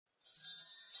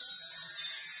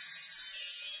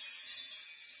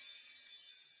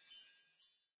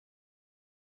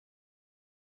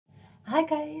Hi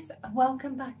guys,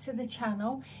 welcome back to the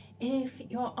channel. If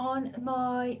you're on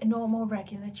my normal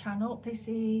regular channel, this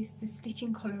is the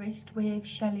Stitching Colourist with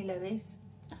Shelley Lewis,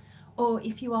 or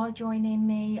if you are joining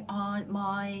me on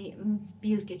my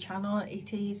beauty channel,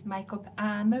 it is Makeup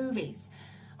and Movies.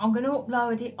 I'm going to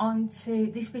upload it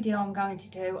onto this video. I'm going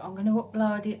to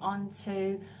upload it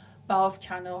onto both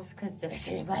channels because this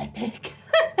is epic.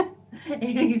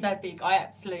 It is epic. I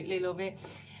absolutely love it.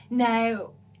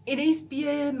 Now, it is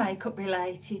pure makeup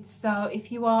related, so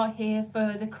if you are here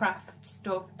for the craft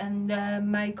stuff and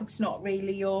makeup's not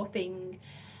really your thing,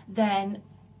 then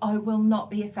I will not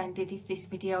be offended if this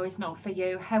video is not for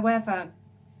you. However,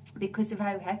 because of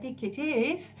how epic it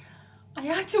is, I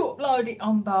had to upload it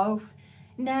on both.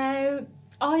 Now,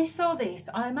 I saw this.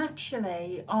 I'm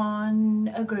actually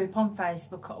on a group on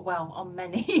Facebook, well, on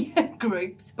many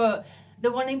groups, but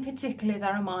the one in particular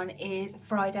that I'm on is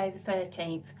Friday the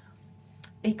 13th.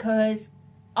 Because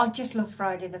I just love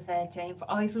Friday the 13th.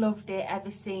 I've loved it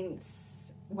ever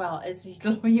since, well, as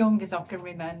young as I can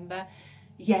remember.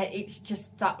 Yeah, it's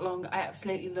just that long. I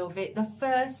absolutely love it. The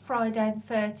first Friday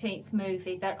the 13th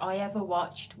movie that I ever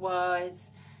watched was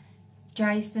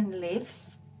Jason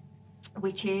Lives,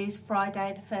 which is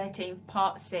Friday the 13th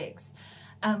part 6.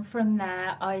 And from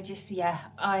there, I just, yeah,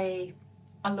 I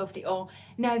loved it all.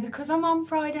 Now, because I'm on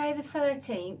Friday the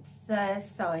 13th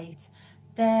site,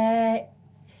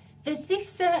 there's this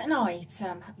certain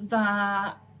item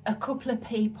that a couple of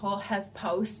people have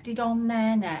posted on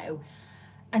there now,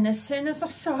 and as soon as I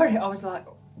saw it I was like,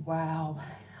 wow,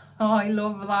 I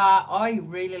love that. I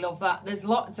really love that. There's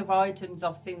lots of items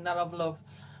I've seen that I've loved,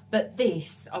 but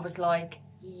this, I was like,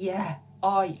 yeah,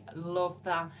 I love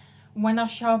that. When I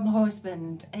showed my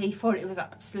husband, he thought it was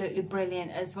absolutely brilliant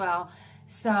as well.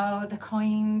 So the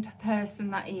kind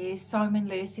person that he is, Simon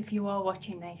Lewis, if you are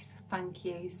watching this, thank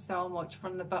you so much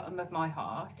from the bottom of my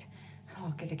heart. Oh,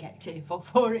 I'm gonna get tearful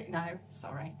for it now,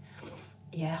 sorry.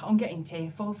 Yeah, I'm getting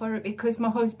tearful for it because my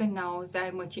husband knows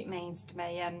how much it means to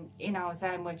me, and he knows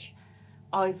how much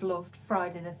I've loved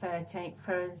Friday the 13th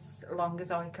for as long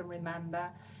as I can remember.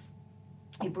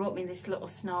 He brought me this little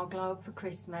snow globe for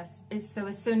Christmas. So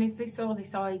as soon as he saw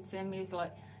this item, he was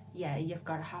like, yeah, you've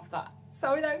got to have that.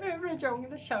 So without further ado, I'm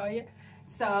going to show you.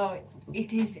 So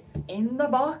it is in the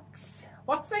box.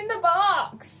 What's in the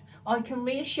box? I can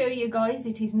reassure you guys,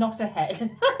 it is not a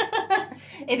head.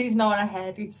 It is not a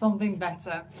head, it's something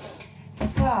better.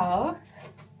 So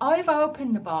I've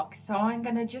opened the box, so I'm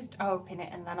going to just open it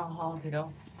and then I'll hold it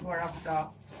up where I've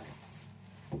got.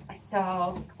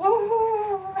 So,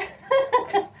 oh,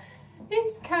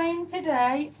 this came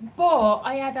today, but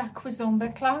I had Aqua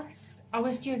Zumba class. I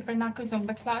was due for an Aqua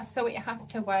Zumba class, so it had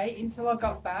to wait until I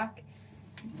got back.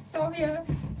 So yeah,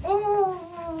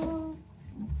 oh,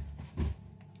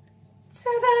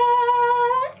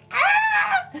 ta-da!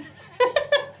 Ah!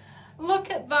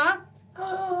 Look at that.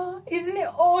 Oh, isn't it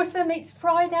awesome? It's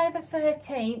Friday the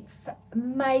 13th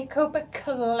makeup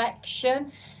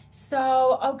collection.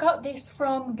 So I got this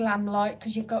from Glamlight,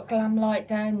 because you've got Glamlight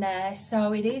down there.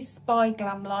 So it is by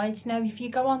Glamlight. Now if you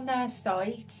go on their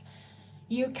site,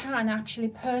 you can actually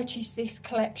purchase this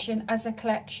collection as a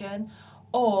collection,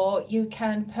 or you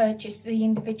can purchase the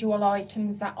individual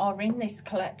items that are in this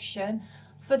collection.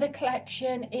 For the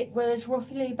collection, it was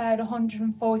roughly about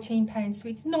 £114, so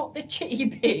it's not the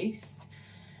cheapest.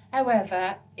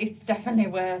 However, it's definitely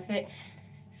worth it.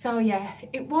 So yeah,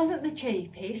 it wasn't the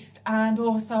cheapest, and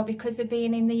also because of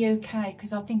being in the UK,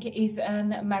 because I think it is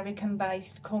an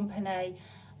American-based company,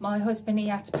 my husband, he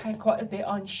had to pay quite a bit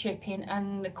on shipping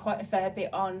and quite a fair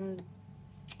bit on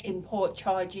import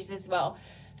charges as well.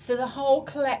 For the whole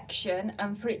collection,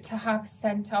 and for it to have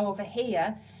sent over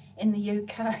here in the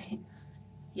UK,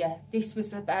 yeah, this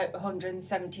was about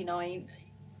 £179.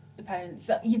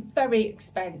 So you're very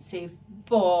expensive,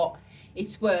 but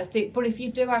it's worth it. But if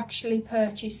you do actually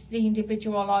purchase the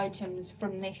individual items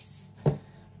from this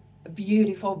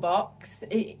beautiful box,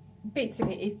 bits of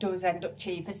it does end up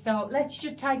cheaper. So let's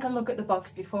just take a look at the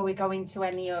box before we go into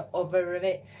any other of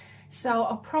it. So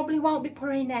I probably won't be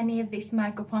putting any of this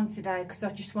makeup on today because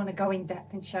I just want to go in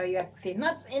depth and show you everything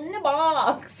that's in the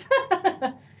box.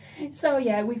 So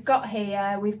yeah, we've got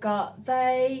here, we've got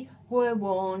They Were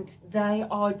Warned, They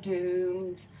Are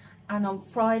Doomed, and on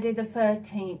Friday the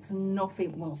 13th,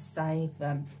 nothing will save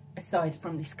them aside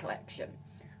from this collection.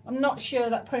 I'm not sure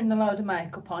that putting a load of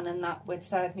makeup on and that would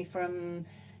save me from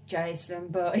Jason,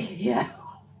 but yeah,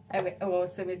 how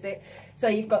awesome is it? So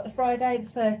you've got the Friday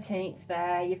the 13th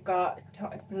there, you've got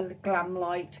the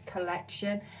Glamlight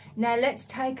collection. Now let's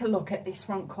take a look at this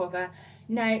front cover.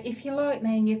 Now if you're like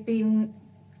me and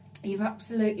you've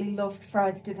absolutely loved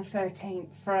Friday the 13th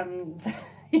from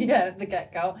yeah, the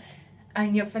get-go,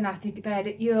 and you're fanatic about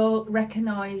it, you'll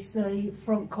recognise the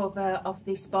front cover of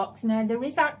this box. Now, there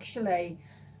is actually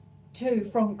 2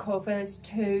 front covers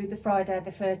to the Friday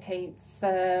the 13th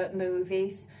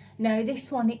movies. Now, this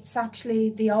one, it's actually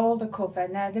the older cover.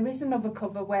 Now, there is another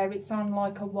cover where it's on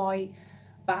like a white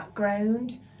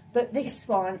background, but this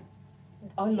one,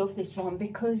 I love this one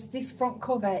because this front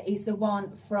cover is the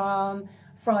one from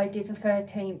Friday the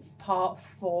 13th Part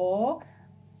 4.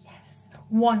 Yes,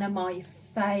 one of my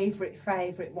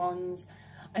favourite ones.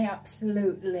 I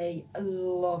absolutely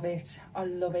love it. I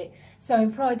love it. So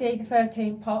Friday the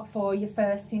 13th Part 4, you're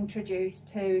first introduced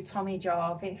to Tommy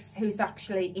Jarvis, who's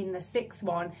actually in the 6th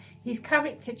one. His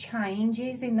character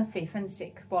changes in the 5th and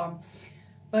 6th one,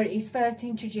 but he's first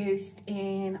introduced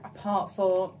in Part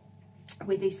 4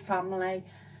 with his family.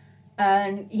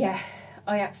 And yeah,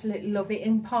 I absolutely love it.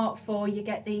 In Part 4, you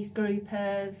get these group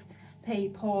of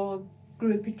people,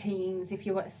 group of teens, if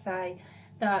you want to say,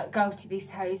 that go to this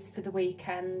house for the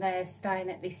weekend. They're staying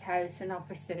at this house, and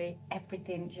obviously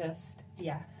everything just,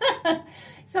 yeah.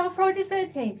 So Friday the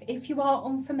 13th, if you are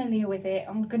unfamiliar with it,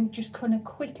 I'm going to just kind of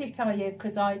quickly tell you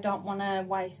because I don't want to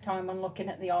waste time on looking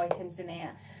at the items in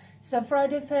here. So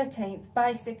Friday the 13th,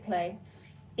 basically,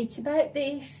 it's about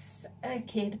this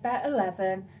kid, about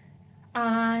 11,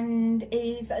 and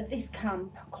is at this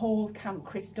camp called Camp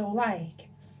Crystal Lake.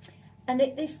 And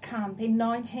at this camp in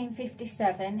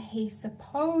 1957, he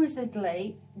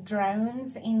supposedly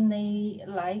drowns in the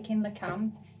lake, in the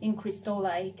camp, in Crystal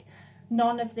Lake.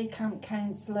 None of the camp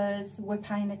counsellors were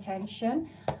paying attention,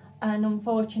 and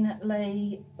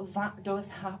unfortunately that does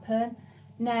happen.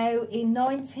 Now, in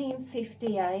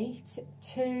 1958,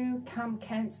 2 camp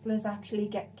counsellors actually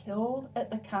get killed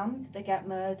at the camp. They get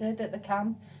murdered at the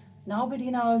camp. Nobody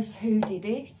knows who did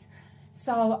it.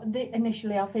 So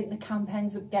initially, I think the camp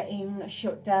ends up getting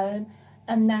shut down.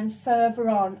 And then further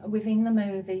on within the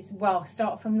movies, well,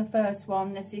 start from the first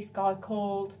one, there's this guy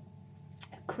called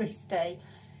Christy,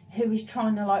 who is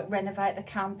trying to like renovate the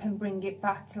camp and bring it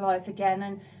back to life again.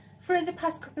 And for the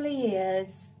past couple of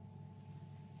years,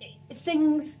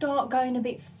 things start going a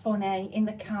bit funny in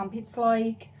the camp. It's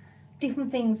like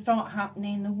different things start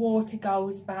happening, the water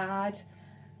goes bad,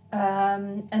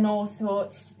 and all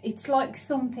sorts. It's like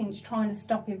something's trying to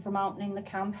stop him from opening the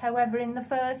camp. However, in the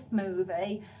first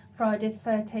movie, Friday the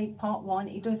 13th Part 1,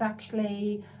 he does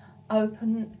actually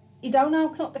open, he don't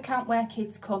open up the camp where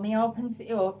kids come, he opens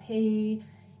it up, he's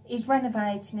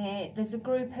renovating it. There's a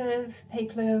group of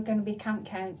people who are going to be camp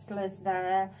counsellors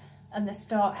there, and they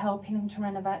start helping him to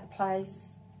renovate the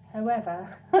place.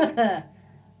 However,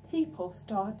 people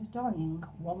started dying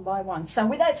one by one. So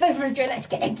without further ado, let's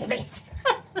get into this.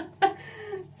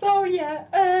 So yeah,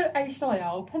 how shall I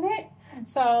open it?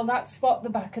 So that's what the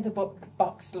back of the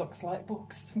box looks like.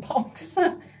 Box. Now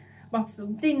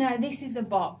this is a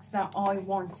box that I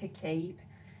want to keep.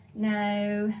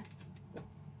 Now,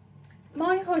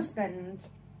 my husband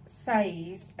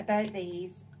says about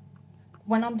these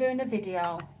when I'm doing a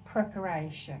video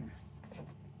preparation.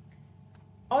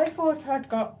 I thought I'd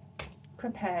got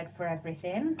prepared for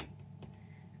everything,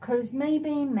 because me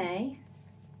being me,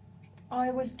 I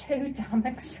was too damn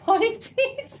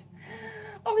excited.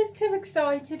 I was too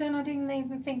excited and I didn't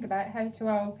even think about how to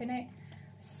open it.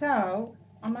 So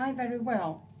I may very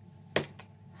well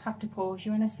have to pause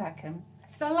you in a second.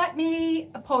 So let me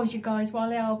pause you guys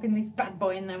while I open this bad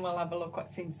boy, and then we'll have a look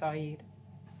what's inside.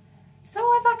 So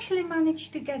I've actually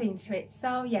managed to get into it.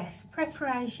 So yes,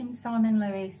 preparation, Simon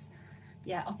Lewis.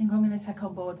 Yeah, I think I'm going to take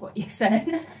on board what you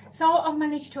said. So I've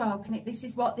managed to open it. This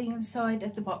is what the inside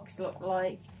of the box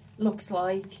looks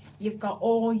like. You've got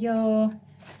all your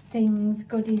things,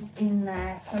 goodies in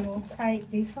there. So we'll take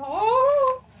this.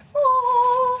 Oh.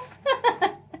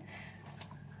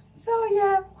 So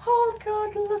yeah, oh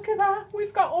god, look at that.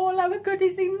 We've got all our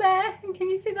goodies in there. And can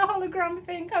you see the hologram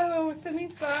thing? How awesome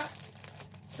is that?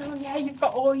 So yeah, you've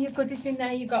got all your goodies in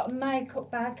there. You've got a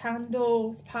makeup bag,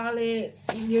 candles, palettes,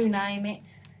 you name it.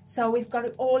 So we've got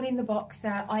it all in the box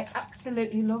there. I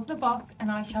absolutely love the box and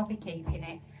I shall be keeping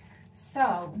it.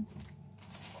 So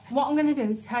what I'm going to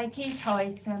do is take each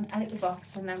item out of the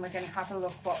box, and then we're going to have a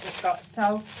look what we've got.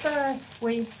 So first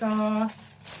we've got,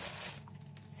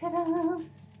 ta-da!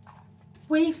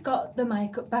 We've got the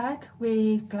makeup bag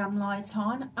with glam lights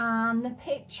on, and the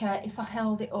picture, if I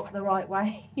held it up the right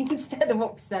way instead of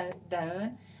upside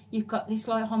down, you've got this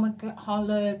like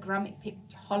holographic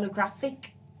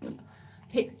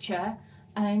picture.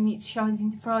 It shines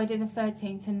into Friday the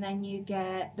 13th, and then you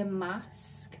get the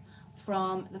mask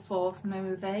from the 4th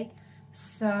movie.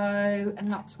 So,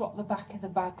 and that's what the back of the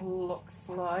bag looks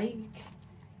like.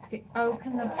 If you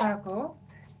open the bag up,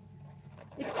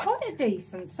 It's quite a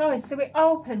decent size. So it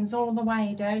opens all the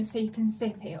way down, so you can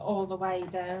zip it all the way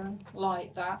down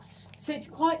like that. So it's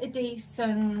quite a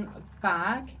decent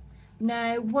bag.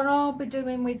 Now, what I'll be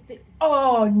doing with the...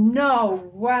 Oh, no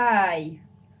way!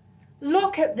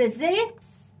 Look at the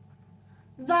zips!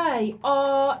 They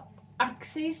are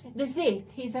axes. The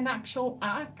zip is an actual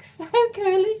axe. How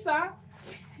cool is that?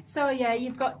 So, yeah,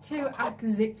 you've got 2 axe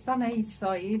zips on each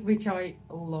side, which I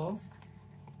love.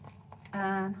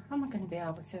 And how am I going to be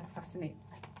able to fasten it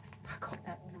back up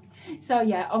that one? So,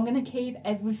 yeah, I'm going to keep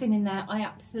everything in there. I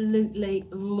absolutely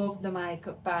love the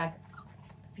makeup bag.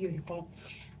 Beautiful.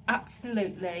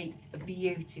 Absolutely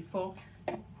beautiful.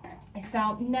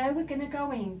 So now we're going to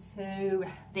go into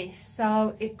this.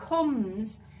 So it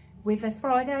comes with a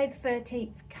Friday the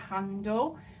 13th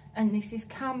candle, and this is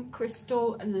Camp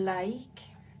Crystal Lake.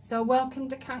 So welcome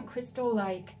to Camp Crystal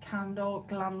Lake candle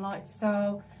glam light.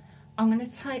 So I'm going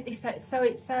to take this out. So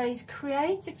it says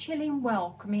create a chilling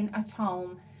welcoming at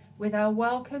home with our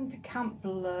welcome to Camp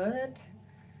Blood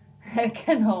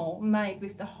candle made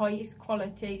with the highest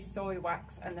quality soy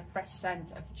wax and the fresh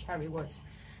scent of cherry woods.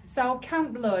 So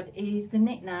Camp Blood is the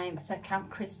nickname for Camp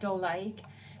Crystal Lake.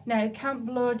 Now Camp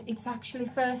Blood, it's actually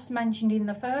first mentioned in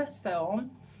the first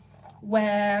film,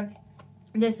 where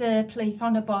there's a police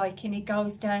on a bike and he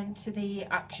goes down to the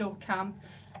actual camp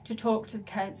to talk to the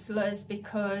councillors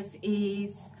because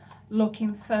he's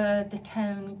looking for the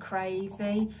town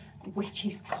crazy, which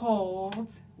is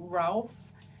called Ralph,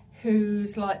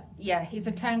 who's like, yeah, he's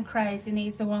a town crazy, and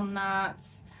he's the one that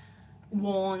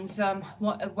warns them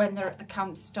when they're at the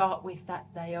camp to start with that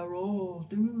they are all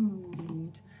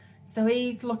doomed. So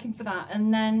he's looking for that,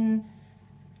 and then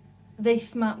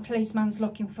this policeman's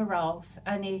looking for Ralph,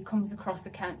 and he comes across the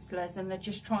councillors, and they're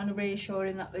just trying to reassure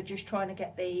him that they're just trying to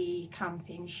get the camp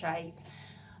in shape.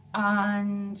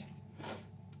 And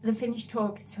they finish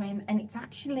talking to him, and it's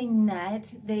actually Ned,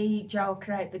 the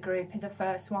joker out the group in the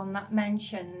first one, that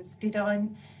mentions, did I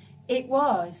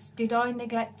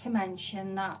neglect to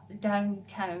mention that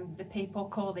downtown the people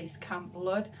call this Camp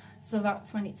Blood? So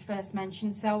that's when it's first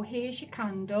mentioned. So here's your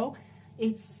candle.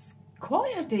 It's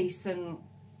quite a decent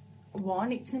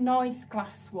one. It's a nice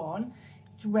glass one.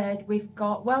 It's red. We've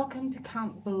got welcome to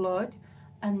Camp Blood,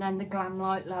 and then the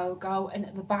Glamlight logo, and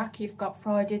at the back you've got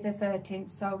Friday the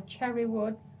 13th, so cherry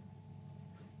wood.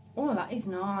 Oh, that is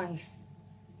nice.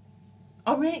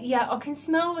 Yeah, I can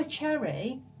smell the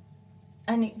cherry,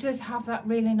 and it does have that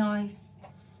really nice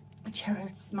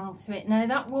cherry smell to it. Now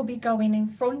that will be going in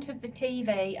front of the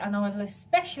TV, and I'll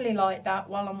especially like that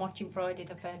while I'm watching Friday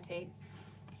the 13th.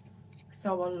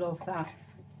 So I love that.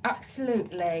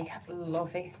 Absolutely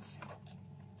love it.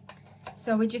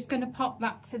 So we're just going to pop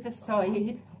that to the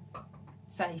side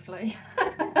safely.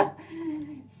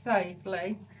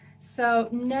 Safely. So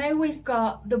now we've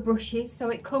got the brushes. So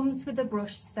it comes with a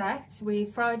brush set.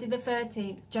 With Friday the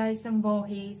 13th Jason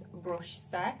Voorhees brush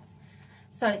set.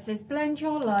 So it says blend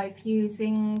your life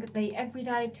using the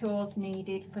everyday tools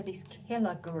needed for this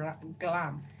killer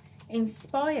glam.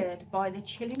 Inspired by the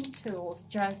chilling tools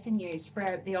Jason used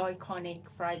throughout the iconic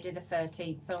Friday the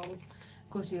 13th films.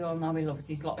 Because we all know he loves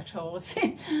his lot of tools.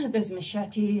 There's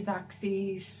machetes,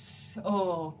 axes,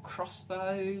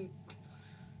 crossbow,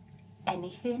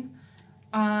 anything.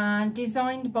 And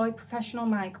designed by professional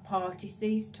makeup artists,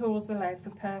 these tools allow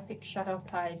for perfect shadow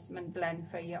placement blend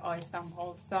for your eye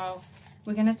samples. So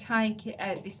we're going to take it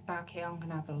out this bag here. I'm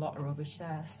going to have a lot of rubbish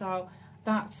there. So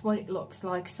that's what it looks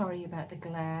like. Sorry about the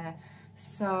glare.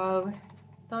 So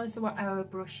those are what our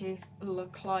brushes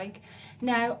look like.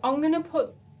 Now I'm going to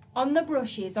put on the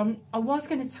brushes, I was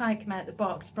going to take them out the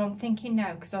box, but I'm thinking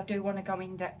now, because I do want to go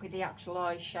in depth with the actual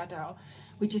eyeshadow,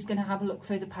 we're just going to have a look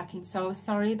through the packing. So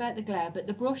sorry about the glare, but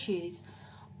the brushes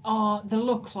they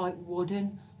look like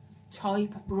wooden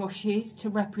type brushes to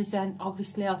represent,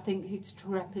 obviously I think it's to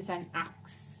represent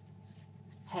axe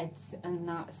heads and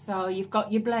that. So you've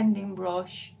got your blending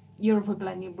brush, your other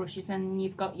blending brushes, and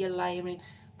you've got your layering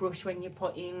brush when you're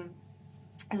putting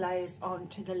layers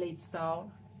onto the lid. So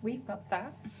we've got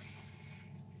that.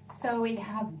 So we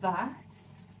have that.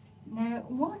 Now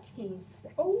what is,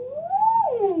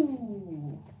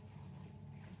 oh,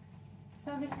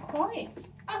 so there's quite,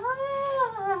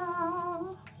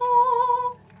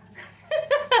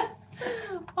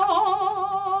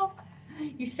 oh,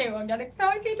 you see what I'm not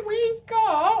excited, we've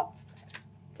got,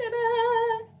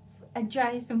 ta-da, a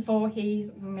Jason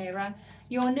Voorhees mirror,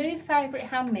 your new favourite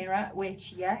hand mirror,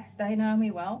 which yes, they know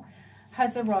me well,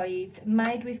 has arrived,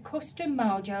 made with custom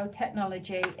mojo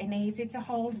technology and easy to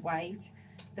hold weight.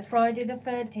 The Friday the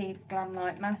 13th Glam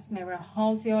Light Mask Mirror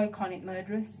holds the iconic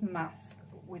murderous mask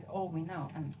with all we know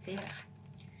and fear.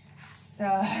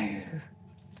 So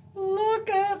Look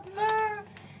at that.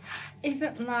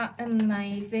 Isn't that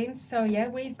amazing? So yeah,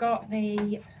 we've got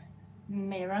the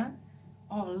mirror.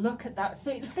 Oh, look at that.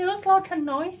 So it feels like a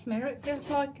nice mirror. It feels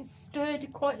like a sturdy,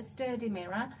 quite a sturdy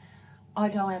mirror. I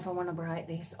don't ever want to break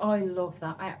this. I love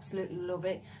that. I absolutely love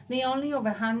it. The only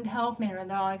other handheld mirror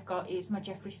that I've got is my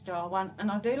Jeffree Star one.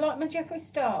 And I do like my Jeffree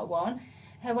Star one.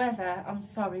 However, I'm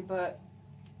sorry, but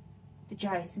the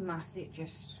Jason mask, it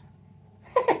just...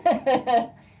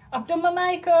 I've done my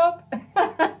makeup.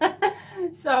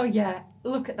 So yeah,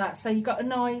 look at that. So you got a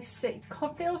nice, it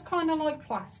feels kind of like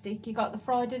plastic. You got the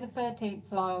Friday the 13th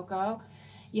logo.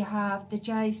 You have the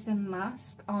Jason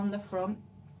mask on the front.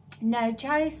 Now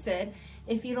Jason,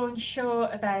 if you're unsure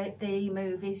about the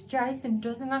movies, Jason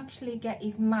doesn't actually get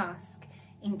his mask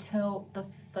until the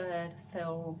 3rd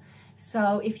film.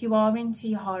 So if you are into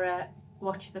your horror,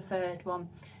 watch the 3rd one.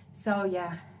 So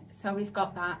yeah, so we've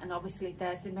got that, and obviously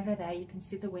there's the mirror there. You can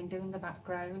see the window in the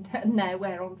background and now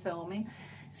where I'm filming.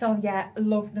 So yeah,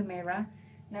 love the mirror.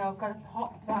 Now I've got to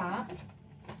pop that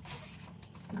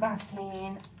back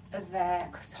in there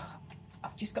because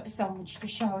I've just got so much to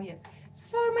show you.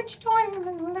 So much time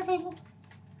and a little...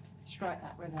 Straight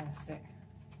that, reverse it.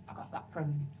 I got that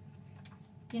from,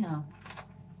 you know,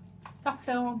 that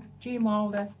film, Gene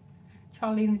Wilder,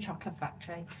 Charlie and the Chocolate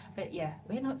Factory. But yeah,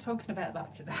 we're not talking about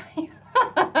that today.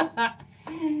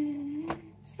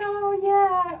 So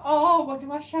yeah, oh, what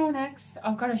do I show next?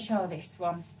 I've got to show this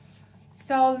one.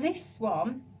 So this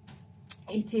one,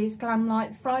 it is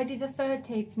Glamlight Friday the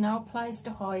 13th, No Place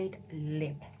to Hide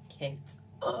lip kit.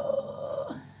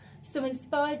 Oh. So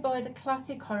inspired by the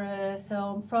classic horror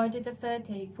film Friday the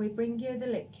 13th, we bring you the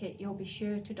lip kit you'll be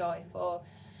sure to die for.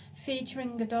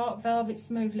 Featuring the dark velvet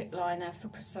smooth lip liner for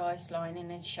precise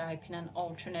lining and shaping and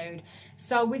ultra nude.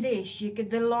 So with this,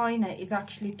 the liner is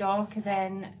actually darker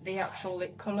than the actual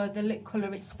lip colour. The lip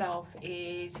colour itself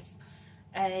is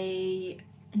a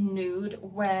nude,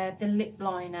 where the lip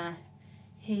liner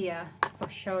here, if I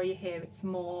show you here, it's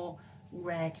more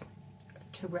red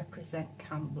to represent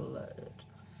candlewood.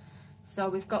 So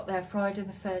we've got there Friday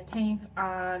the 13th,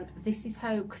 and this is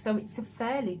how, so it's a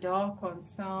fairly dark one,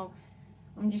 so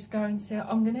I'm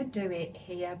going to do it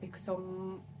here because I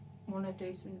want to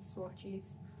do some swatches.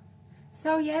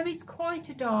 So yeah, it's quite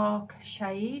a dark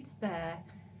shade there.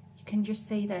 You can just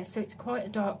see there. So it's quite a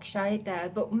dark shade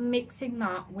there, but mixing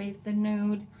that with the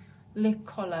nude lip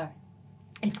colour,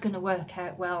 it's going to work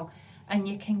out well. And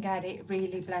you can get it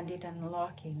really blended and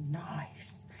looking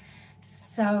nice.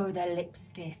 So the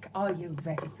lipstick, are you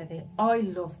ready for this? I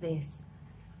love this.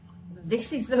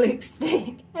 This is the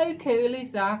lipstick. How cool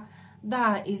is that?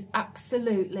 That is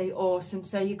absolutely awesome.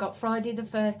 So you got Friday the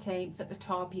 13th at the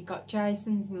top, you got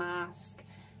Jason's mask,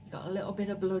 you got a little bit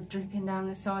of blood dripping down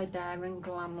the side there, and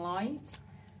Glamlight.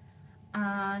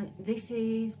 And this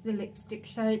is the lipstick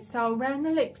shade. So around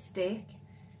the lipstick,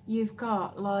 you've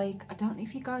got like, I don't know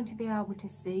if you're going to be able to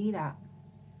see that,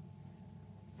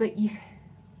 but you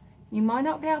might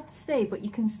not be able to see, but you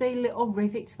can see little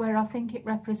rivets where I think it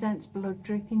represents blood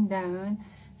dripping down.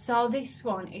 So this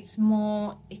one, it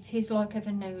is like of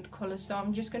a nude colour. So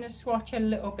I'm just going to swatch a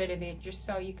little bit of it just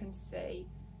so you can see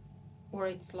what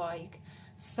it's like.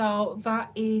 So that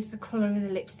is the colour of the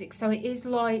lipstick. So it is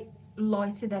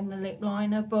lighter than the lip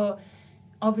liner, but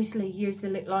obviously use the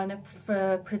lip liner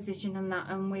for precision and that.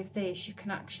 And with this, you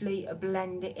can actually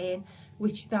blend it in,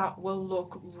 which that will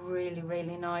look really,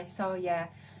 really nice. So yeah,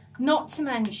 not to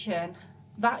mention,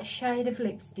 that shade of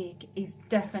lipstick is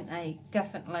definitely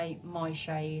my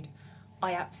shade.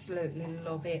 I absolutely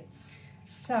love it.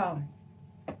 So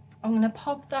I'm going to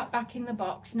pop that back in the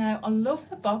box. Now I love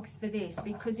the box for this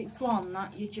because it's one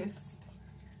that you just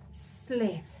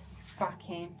slip back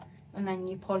in and then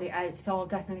you pull it out. So I'll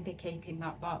definitely be keeping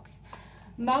that box.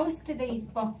 Most of these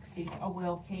boxes I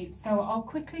will keep, so I'll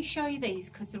quickly show you these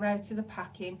because they're out of the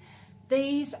packing.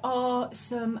 These are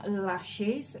some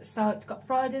lashes. So it's got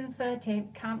Friday the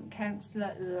 13th Camp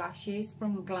Counselor lashes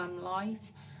from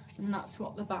Glamlight, and that's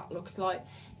what the back looks like.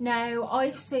 Now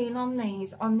I've seen on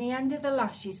these, on the end of the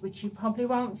lashes, which you probably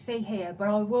won't see here, but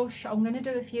I will I'm going to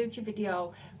do a future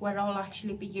video where I'll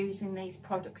actually be using these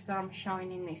products that I'm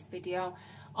showing in this video.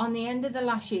 On the end of the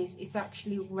lashes, it's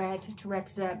actually red to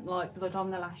represent like blood on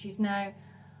the lashes. Now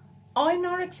I'm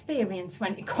not experienced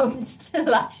when it comes to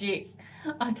lashes.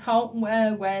 I don't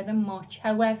wear them much.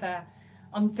 However,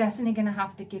 I'm definitely going to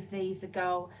have to give these a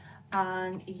go.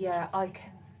 And yeah,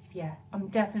 I'm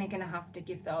definitely going to have to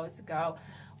give those a go.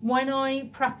 When I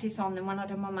practice on them, when I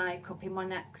do my makeup, in my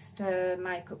next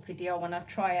makeup video, when I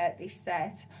try out this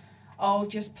set, I'll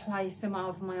just place them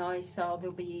over my eyes so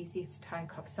they'll be easy to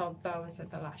take off. So those are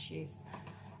the lashes.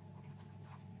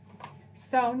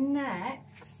 So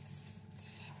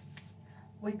next,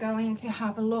 we're going to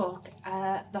have a look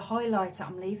at the highlighter.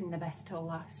 I'm leaving the best till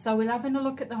last. So we're having a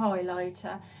look at the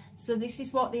highlighter. So this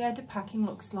is what the header packing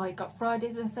looks like. Got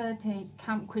Friday the 13th,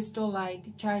 Camp Crystal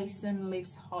Lake, Jason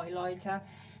Lives highlighter.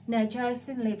 Now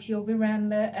Jason Lives, you'll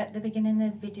remember at the beginning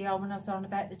of the video when I was on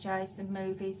about the Jason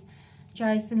movies,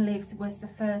 Jason Lives was the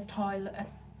first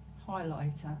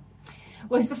highlighter.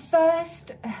 Was the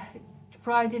first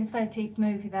Friday the 13th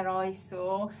movie that I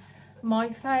saw.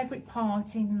 My favourite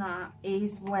part in that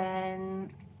is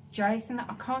when Jason,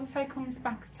 I can't say comes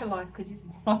back to life because he's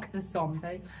more like a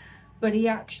zombie, but he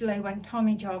actually, when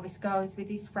Tommy Jarvis goes with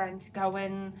his friend to go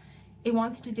and he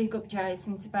wants to dig up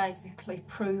Jason to basically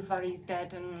prove that he's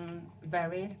dead and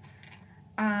buried,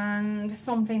 and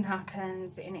something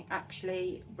happens and it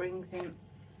actually brings him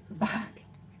back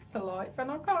to life. And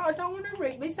I don't want to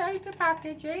rip this out of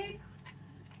packaging.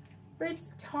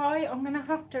 It's tight. I'm going to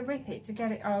have to rip it to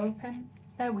get it open.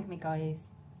 Bear with me, guys.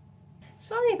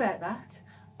 Sorry about that.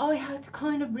 I had to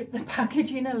kind of rip the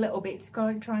packaging a little bit to go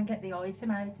and try and get the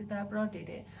item out of there, but I did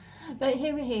it. But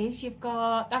here it is. You've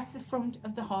got, that's the front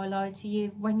of the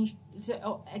highlighter. When you,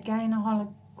 again, a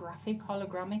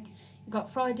hologramic. You've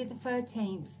got Friday the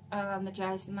 13th and the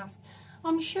Jason mask.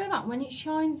 I'm sure that when it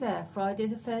shines there, Friday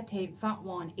the 13th, that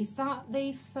one, is that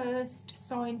the first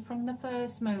sign from the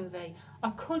first movie?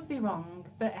 I could be wrong,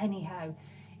 but anyhow,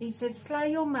 it says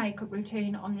slay your makeup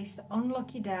routine on this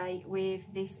unlucky day with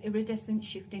this iridescent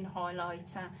shifting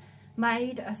highlighter.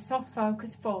 Made a soft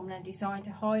focus formula designed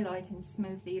to highlight and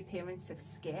smooth the appearance of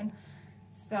skin.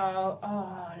 So,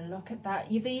 oh, look at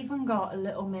that. You've even got a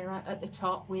little mirror at the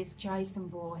top with Jason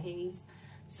Voorhees.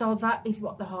 So that is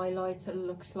what the highlighter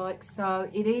looks like. So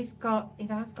it has got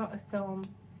a film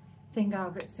thing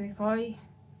over it. So if I,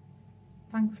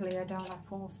 thankfully I don't have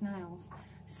false nails.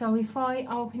 So if I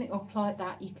open it up like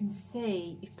that, you can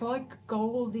see it's like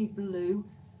goldy blue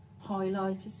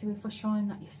highlighter. So if I shine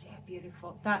that, you see how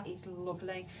beautiful. That is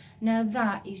lovely. Now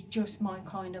that is just my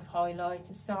kind of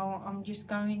highlighter. So I'm just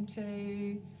going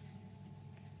to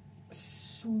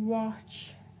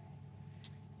swatch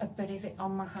a bit of it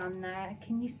on my hand there.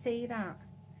 Can you see that?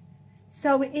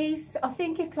 So it is, I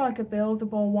think it's like a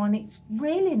buildable one. It's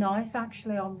really nice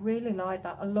actually. I really like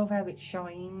that. I love how it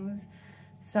shines.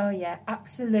 So yeah,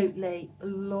 absolutely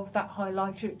love that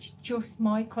highlighter. It's just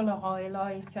my colour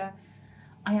highlighter.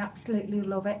 I absolutely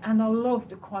love it, and I love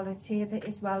the quality of it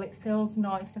as well. It feels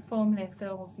nice. The formula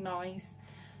feels nice,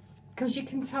 because you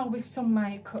can tell with some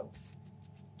makeups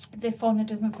the formula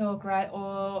doesn't feel great,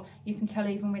 or you can tell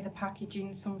even with the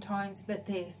packaging sometimes, but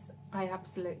this, I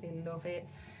absolutely love it.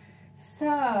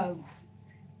 So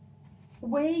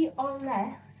we are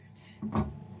left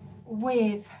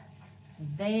with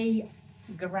the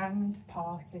grand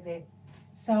part of it.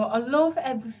 So I love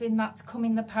everything that's come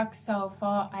in the pack so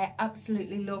far. I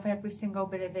absolutely love every single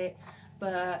bit of it.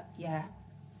 But yeah,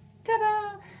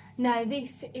 ta-da! Now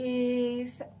this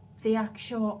is the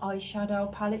actual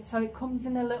eyeshadow palette. So it comes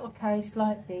in a little case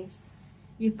like this.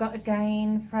 You've got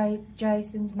again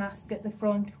Jason's mask at the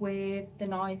front with the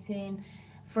knife in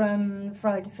from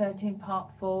Friday 13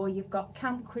 Part 4. You've got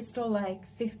Camp Crystal Lake,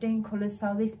 15 colours.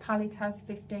 So this palette has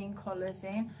 15 colours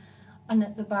in. And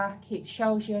at the back it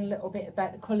shows you a little bit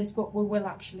about the colours, but we will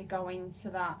actually go into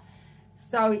that.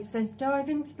 So it says dive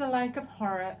into the lake of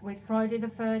horror with Friday the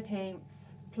 13th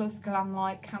plus Glam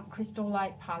Light Camp Crystal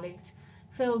Lake palette,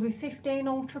 filled with 15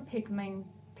 ultra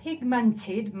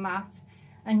pigmented matte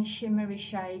and shimmery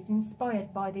shades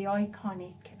inspired by the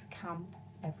iconic camp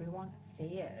everyone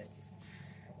fears.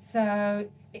 So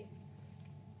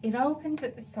it opens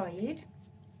at the side,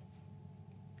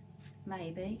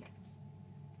 maybe.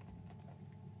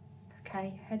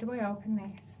 Okay, how do I open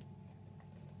this?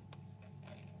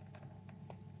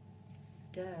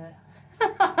 Duh.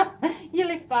 You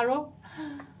lift that up.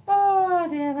 Oh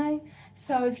dear me.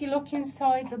 So if you look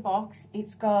inside the box,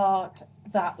 it's got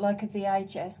that like a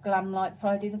VHS Glam Light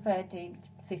Friday the 13th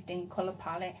 15 colour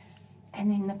palette,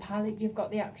 and in the palette you've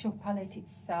got the actual palette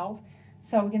itself.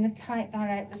 So we're going to take that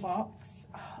out the box.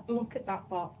 Oh, look at that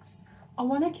box. I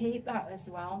want to keep that as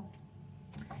well.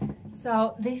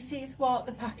 So this is what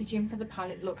the packaging for the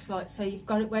palette looks like. So you've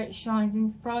got it where it shines in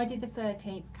Friday the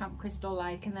 13th Camp Crystal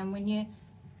Lake, and then when you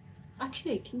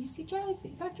actually, can you see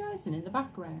Jason? Is that Jason in the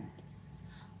background?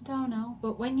 I don't know,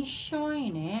 but when you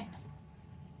shine it,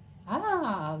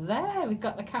 ah, there we've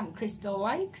got the Camp Crystal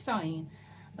Lake sign.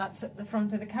 That's at the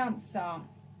front of the camp. So are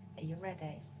you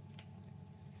ready?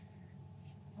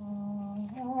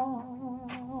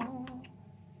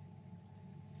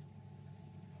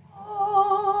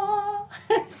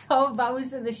 So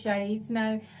those are the shades.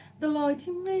 Now The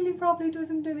lighting really probably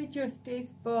doesn't do it justice,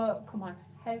 but come on,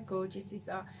 how gorgeous is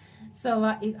that? So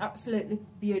that is absolutely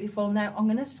beautiful. Now I'm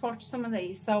going to swatch some of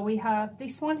these. So we have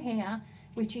this one here,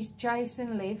 which is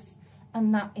Jason Lives,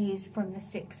 and that is from the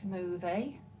 6th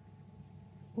movie.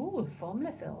 Ooh, the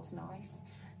formula feels nice.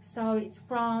 So it's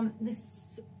from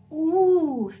this,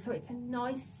 ooh, so it's a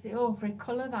nice silvery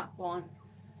colour, that one.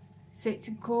 So it's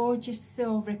a gorgeous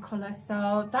silvery colour.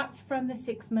 So that's from the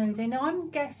 6th movie. Now I'm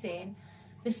guessing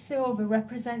the silver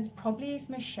represents probably his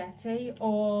machete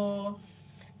or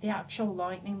the actual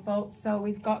lightning bolt. So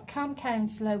we've got Camp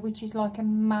Counselor, which is like a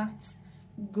matte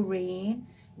green.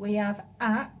 We have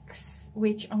Axe,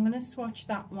 which I'm going to swatch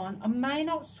that one. I may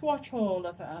not swatch all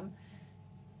of them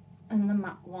and the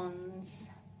matte ones,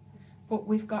 but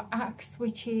we've got Axe,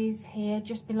 which is here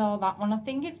just below that one. I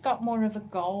think it's got more of a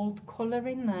gold colour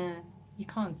in there. You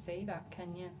can't see that,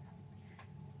 can you?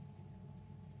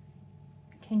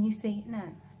 Can you see it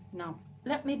now? No.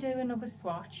 Let me do another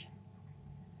swatch,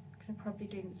 because I probably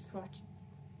didn't swatch.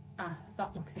 Ah,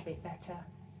 that looks a bit better.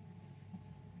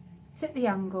 It's at the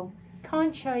angle.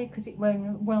 Can't show you because it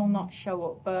will not show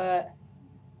up, but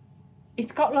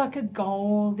it's got like a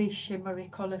goldy shimmery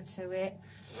colour to it.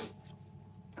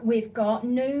 We've got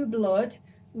New Blood,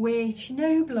 which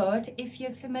New Blood, if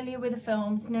you're familiar with the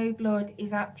films, New Blood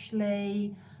is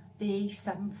actually the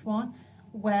 7th one,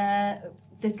 where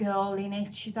the girl in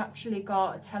it, she's actually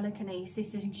got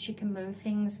telekinesis and she can move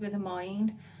things with her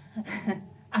mind.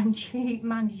 And she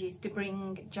manages to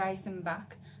bring Jason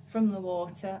back from the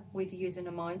water with using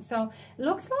her mind. So it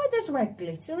looks like there's red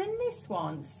glitter in this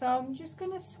one. So I'm just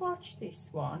going to swatch this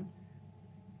one.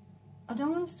 I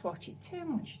don't want to swatch it too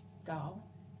much though.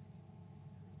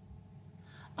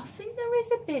 I think there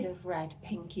is a bit of red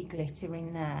pinky glitter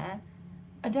in there.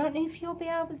 I don't know if you'll be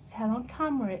able to tell on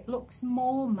camera. It looks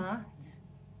more matte.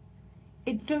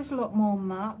 It does look more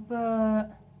matte,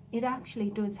 but it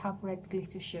actually does have red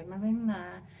glitter shimmer in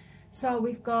there. So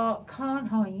we've got Can't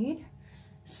Hide.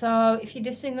 So if you've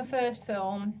just seen the first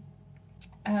film,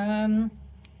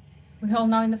 we all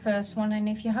know in the first one, and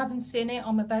if you haven't seen it,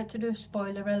 I'm about to do a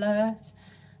spoiler alert.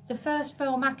 The first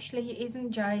film actually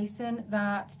isn't Jason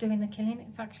that's doing the killing,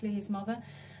 it's actually his mother.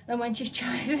 And when she's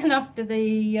chasing after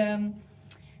the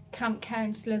camp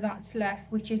counsellor that's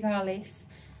left, which is Alice,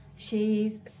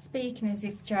 she's speaking as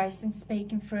if Jason's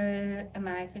speaking through her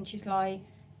mouth, and she's like,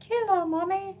 "Kill her,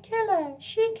 mommy, kill her.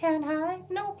 She can't hide.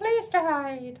 No place to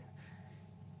hide."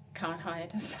 Can't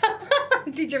hide.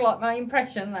 Did you like my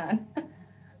impression then?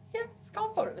 Yeah, I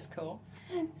thought it was cool.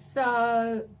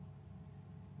 So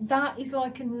that is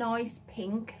like a nice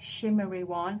pink shimmery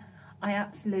one. I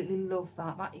absolutely love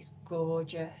that. That is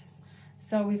gorgeous.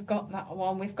 So we've got that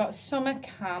one. We've got Summer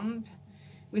Camp,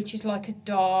 which is like a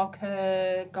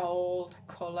darker gold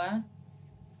colour,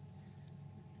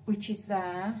 which is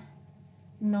there.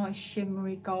 Nice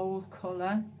shimmery gold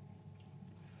colour.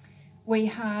 We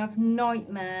have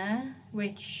Nightmare,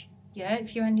 which, yeah,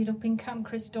 if you ended up in Camp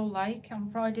Crystal Lake on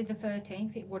Friday the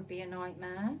 13th, it would be a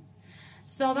nightmare.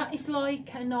 So that is like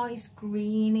a nice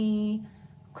greeny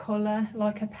colour,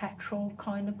 like a petrol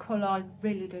kind of colour. I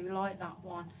really do like that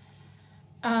one.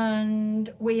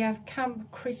 And we have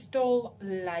Camp Crystal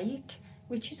Lake,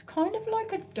 which is kind of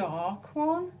like a dark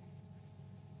one.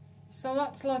 So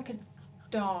that's like a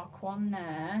dark one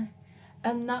there.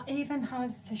 And that even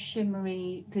has a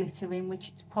shimmery glitter in, which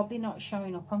is probably not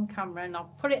showing up on camera. And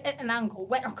I'll put it at an angle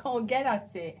where I can't get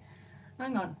at it.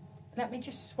 Hang on. Let me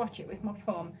just swatch it with my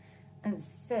thumb and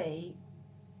see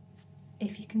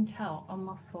if you can tell on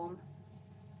my thumb.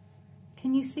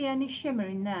 Can you see any shimmer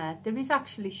in there? There is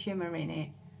actually shimmer in it.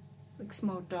 Looks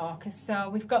more darker.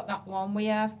 So we've got that one. We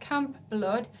have Camp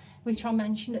Blood, which I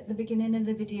mentioned at the beginning of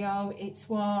the video. It's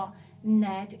what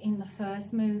Ned in the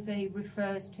first movie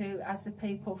refers to as the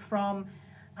people from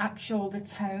the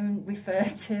town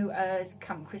referred to as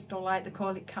Camp Crystal Lake. They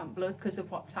call it Camp Blood because of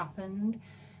what's happened.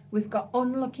 We've got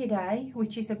Unlucky Day,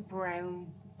 which is a brown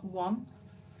one.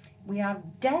 We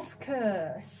have Death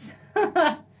Curse.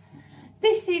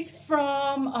 This is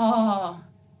from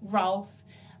Ralph,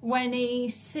 when he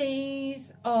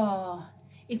sees,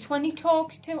 it's when he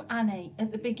talks to Annie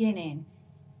at the beginning.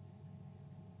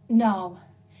 No,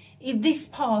 this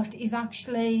part is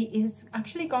actually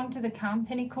gone to the camp,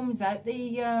 and he comes out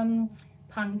the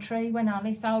pantry when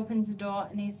Alice opens the door,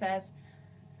 and he says,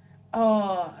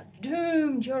 "Oh,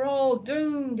 doomed, you're all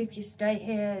doomed if you stay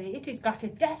here. It has got a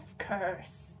death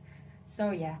curse."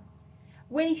 So yeah,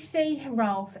 we see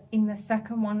Ralph in the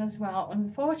second one as well.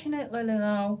 Unfortunately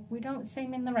though, we don't see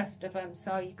him in the rest of them,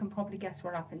 so you can probably guess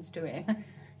what happens to him.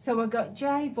 So we've got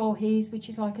Jay Voorhees, which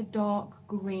is like a dark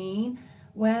green.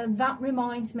 Well, that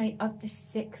reminds me of the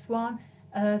 6th one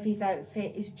of his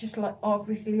outfit. It's just like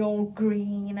obviously all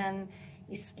green, and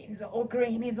his skin's all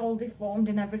green, he's all deformed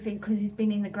and everything because he's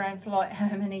been in the ground for like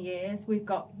how many years. We've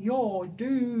got You're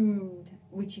Doomed,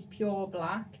 which is pure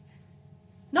black.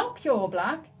 Not pure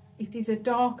black, it is a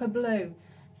darker blue.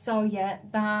 So yeah,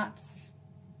 that's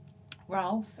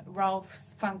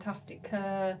Ralph's fantastic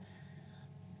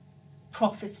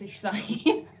prophecy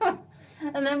saying.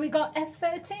 And then we got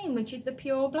F13, which is the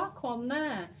pure black one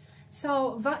there.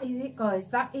 So that is it, guys.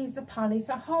 That is the palette.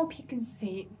 I hope you can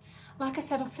see it. Like I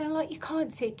said, I feel like you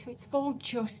can't see it to its full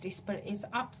justice, but it is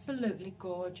absolutely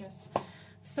gorgeous.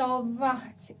 So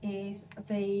that is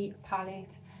the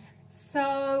palette.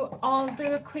 So I'll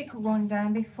do a quick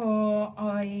rundown before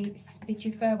I bid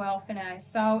you farewell for now.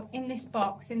 So in this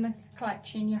box, in this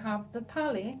collection, you have the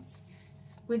palettes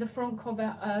with the front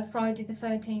cover of Friday the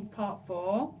 13th Part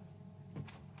 4.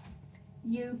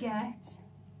 You get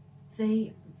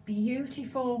the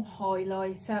beautiful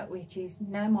highlighter, which is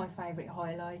now my favourite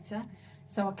highlighter,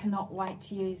 so I cannot wait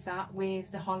to use that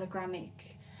with the hologramic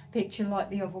picture,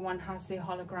 like the other one has the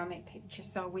hologramic picture.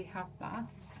 So we have that.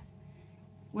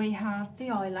 We have the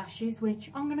eyelashes,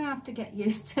 which I'm going to have to get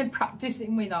used to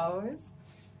practicing with those.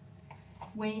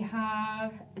 We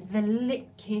have the lip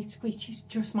kit, which is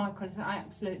just my colours. I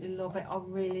absolutely love it. I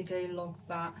really do love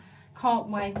that. Can't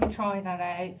wait to try that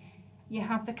out. You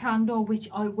have the candle, which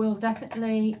I will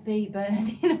definitely be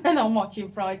burning when I'm watching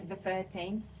Friday the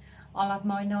 13th. I'll have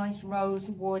my nice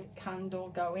rosewood candle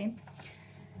going.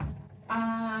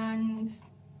 And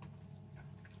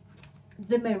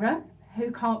the mirror. Who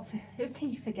can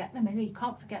you forget the mirror? You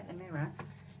can't forget the mirror.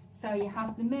 So you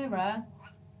have the mirror,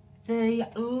 the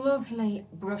lovely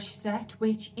brush set,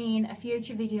 which in a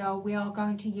future video we are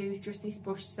going to use just this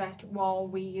brush set while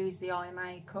we use the eye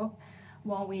makeup,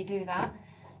 while we do that.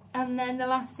 And then the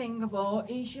last thing of all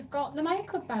is you've got the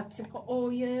makeup bag to put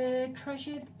all your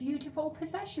treasured beautiful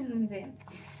possessions in.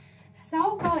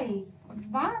 So guys,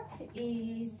 that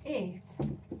is it.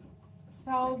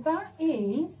 So that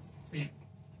is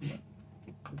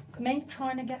me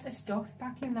trying to get the stuff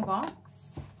back in the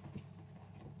box.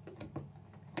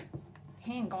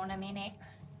 Hang on a minute.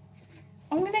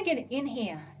 I'm going to get it in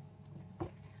here.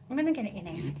 I'm going to get it in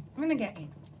here. I'm going to get it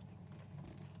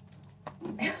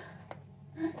in.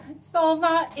 So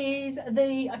that is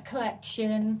the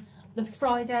collection, the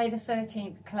Friday the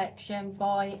 13th collection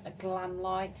by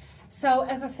Glamlight. So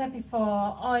as I said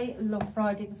before, I love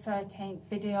Friday the 13th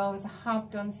videos. I have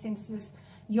done since as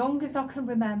young as I can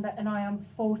remember, and I am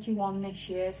 41 this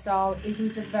year, so it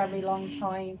is a very long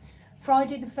time.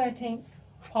 Friday the 13th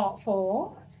Part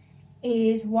 4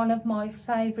 is one of my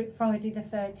favourite Friday the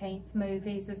 13th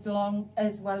movies, as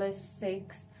well as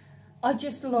 6. I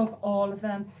just love all of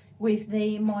them, with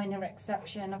the minor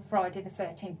exception of Friday the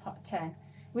 13th Part 10,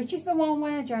 which is the one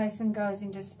where Jason goes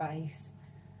into space.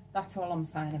 That's all I'm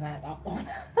saying about that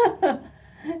one.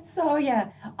 So yeah,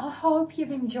 I hope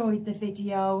you've enjoyed the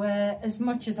video as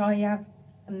much as I have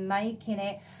making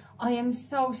it. I am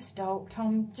so stoked.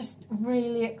 I'm just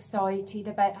really excited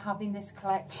about having this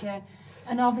collection,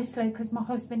 and obviously because my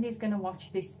husband is going to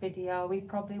watch this video, he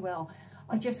probably will.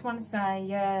 I just want to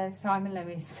say, Simon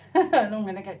Lewis, and I'm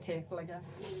going to get tearful again.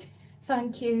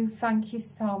 Thank you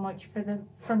so much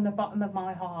from the bottom of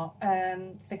my heart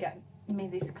for getting me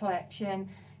this collection.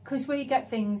 Because we get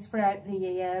things throughout the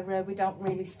year, we don't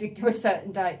really stick to a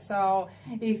certain date. So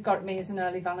he's got me as an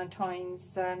early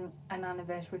Valentine's and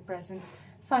anniversary present.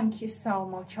 Thank you so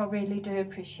much. I really do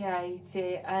appreciate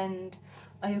it, and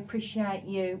I appreciate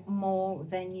you more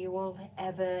than you will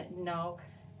ever know.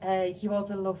 You are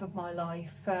the love of my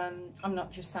life. I'm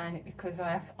not just saying it because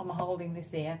I'm holding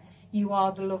this here. You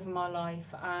are the love of my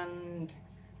life, and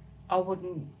I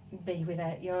wouldn't be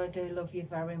without you. I do love you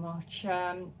very much.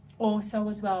 Also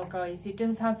as well, guys, he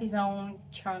does have his own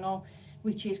channel,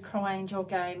 which is Crow Angel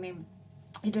Gaming.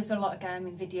 He does a lot of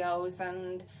gaming videos,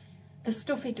 and the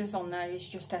stuff he does on there is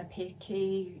just epic.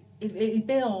 He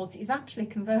builds, he's actually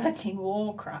converting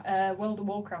World of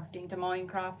Warcraft into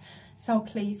Minecraft. So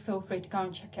please feel free to go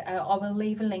and check it out. I will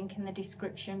leave a link in the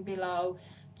description below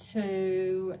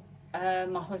to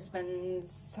my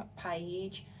husband's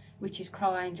page, which is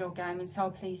Crow Angel Gaming.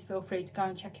 So please feel free to go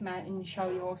and check him out and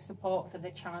show your support for the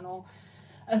channel.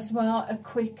 As well, a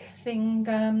quick thing,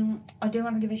 I do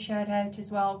want to give a shout out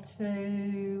as well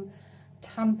to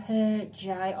Tampa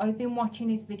J. I've been watching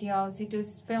his videos. He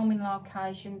does filming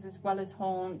locations as well as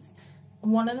haunts.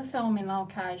 One of the filming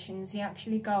locations, he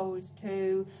actually goes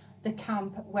to the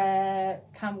camp where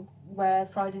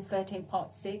Friday the 13th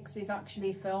Part 6 is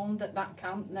actually filmed, at that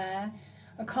camp there.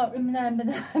 I can't remember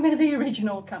the name of the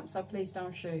original camp, so please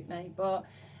don't shoot me. But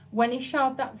when he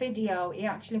showed that video, he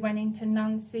actually went into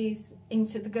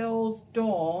into the girls'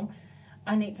 dorm,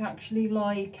 and it's actually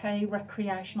like a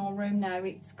recreational room now.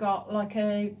 It's got like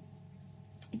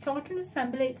it's like an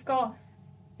assembly.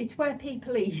 It's where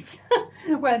people eat,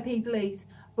 where people eat.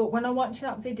 But when I watched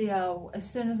that video, as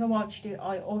soon as I watched it,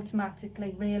 I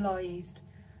automatically realised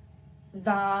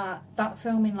that that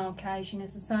filming location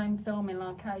is the same filming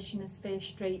location as Fear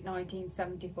Street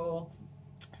 1974.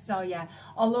 So yeah,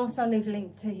 I'll also leave a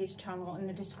link to his channel in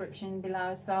the description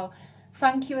below. So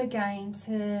thank you again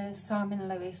to Simon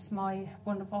Lewis, my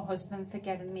wonderful husband, for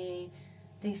getting me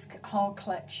this whole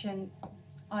collection.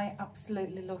 I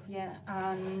absolutely love you,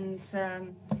 and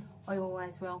I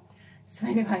always will. So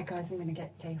anyway guys, I'm going to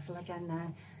get tearful again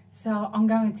now. So I'm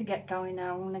going to get going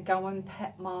now. I'm going to go and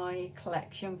pet my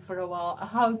collection for a while. I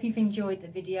hope you've enjoyed the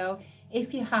video.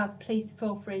 If you have, please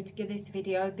feel free to give this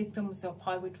video a big thumbs up.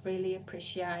 I would really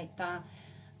appreciate that.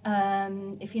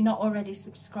 If you're not already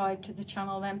subscribed to the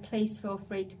channel, then please feel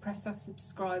free to press that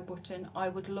subscribe button. I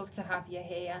would love to have you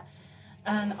here.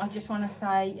 And I just want to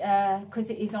say, because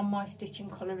it is on my Stitch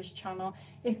and Colourist channel,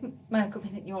 if makeup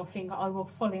isn't your thing, I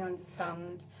will fully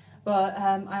understand. But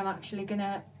I'm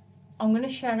going to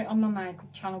share it on my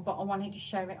makeup channel, but I wanted to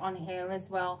share it on here as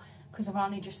well, because I've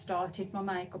only just started my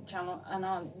makeup channel,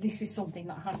 and this is something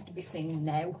that has to be seen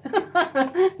now,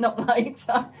 not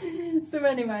later. So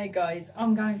anyway guys,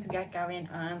 I'm going to get going,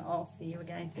 and I'll see you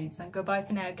again soon. So goodbye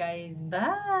for now guys,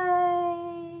 bye.